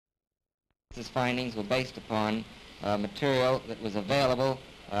His findings were based upon material that was available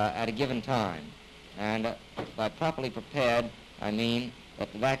at a given time. And by properly prepared, I mean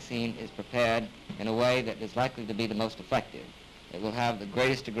that the vaccine is prepared in a way that is likely to be the most effective. It will have the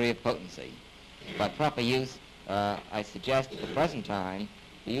greatest degree of potency. By proper use, I suggest at the present time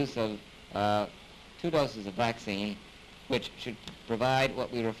the use of 2 doses of vaccine, which should provide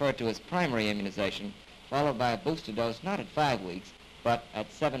what we refer to as primary immunization, followed by a booster dose not at 5 weeks, but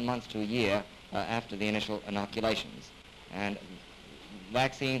at 7 months to a year after the initial inoculations. And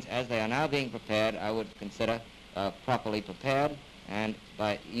vaccines, as they are now being prepared, I would consider properly prepared, and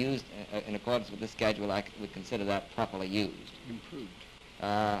by used in accordance with this schedule, I would consider that properly used. Improved.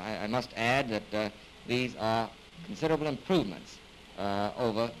 I must add that these are considerable improvements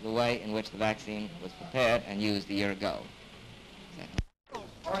over the way in which the vaccine was prepared and used a year ago. All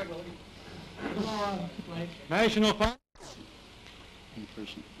right, Willie. National Fund. In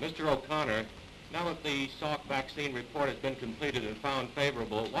person. Mr. O'Connor, now that the Salk vaccine report has been completed and found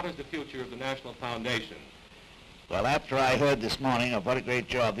favorable, what is the future of the National Foundation? Well, after I heard this morning of what a great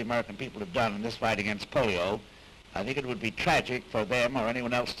job the American people have done in this fight against polio, I think it would be tragic for them or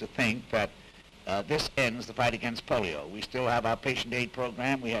anyone else to think that this ends the fight against polio. We still have our patient aid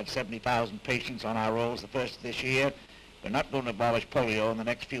program. We had 70,000 patients on our rolls the first of this year. We're not going to abolish polio in the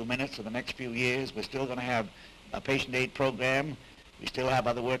next few minutes or the next few years. We're still going to have a patient aid program. We still have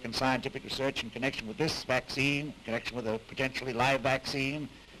other work in scientific research in connection with this vaccine, in connection with a potentially live vaccine,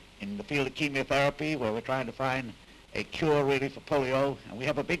 in the field of chemotherapy, where we're trying to find a cure really for polio. And we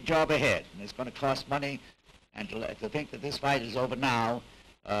have a big job ahead, and it's going to cost money. And to think that this fight is over now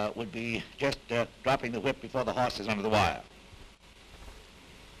would be just dropping the whip before the horse is under the wire.